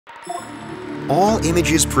All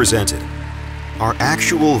images presented are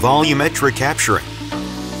actual volumetric capturing,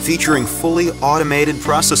 featuring fully automated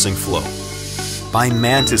processing flow by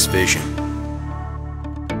Mantis Vision.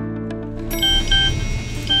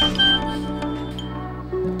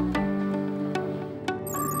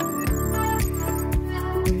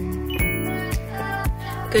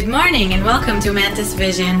 Good morning and welcome to Mantis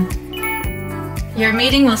Vision. Your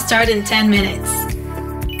meeting will start in 10 minutes.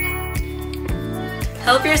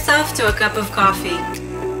 Help yourself to a cup of coffee.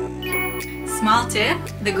 Small tip,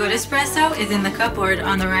 the good espresso is in the cupboard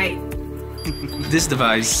on the right. This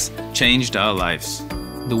device changed our lives.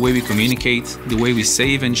 The way we communicate, the way we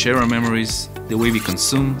save and share our memories, the way we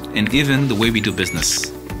consume, and even the way we do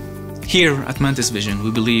business. Here at Mantis Vision,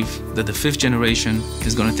 we believe that the 5th generation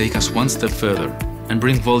is going to take us one step further and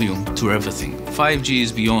bring volume to everything. 5G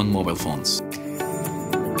is beyond mobile phones.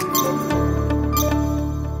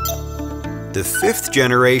 The 5th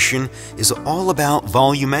generation is all about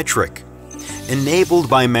volumetric, enabled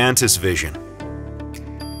by Mantis Vision.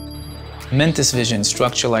 Mantis Vision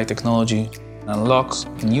structured light technology unlocks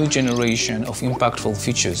a new generation of impactful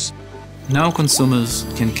features. Now consumers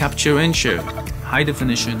can capture and share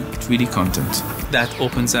high-definition 3D content that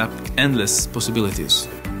opens up endless possibilities.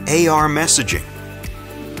 AR messaging.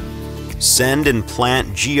 Send and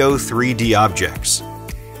plant Geo 3D objects.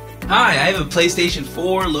 Hi, I have a PlayStation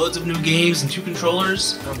 4, loads of new games, and 2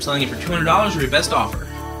 controllers. I'm selling it for $200 or your best offer.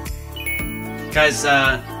 Guys,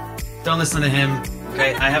 don't listen to him,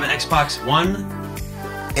 okay? I have an Xbox One.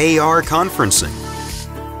 AR conferencing.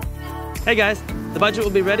 Hey guys, the budget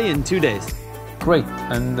will be ready in 2 days. Great.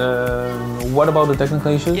 And what about the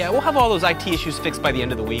technical issues? Yeah, we'll have all those IT issues fixed by the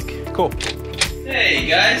end of the week. Cool. Hey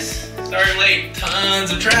guys, sorry I'm late.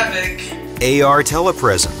 Tons of traffic. AR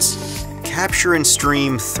telepresence. Capture and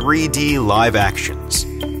stream 3D live actions.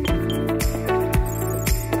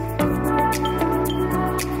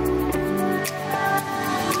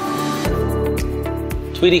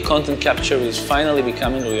 3D content capture is finally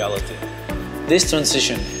becoming reality. This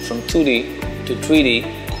transition from 2D to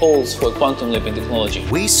 3D calls for a quantum leap in technology.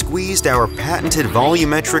 We squeezed our patented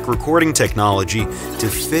volumetric recording technology to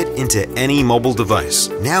fit into any mobile device.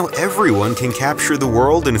 Now everyone can capture the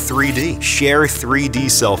world in 3D, share 3D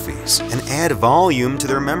selfies, and add volume to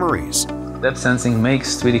their memories. Depth sensing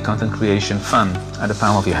makes 3D content creation fun at the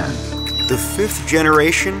palm of your hand. The 5th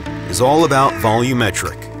generation is all about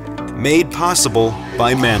volumetric, made possible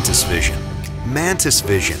by Mantis Vision. Mantis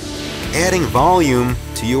Vision, adding volume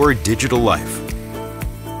to your digital life.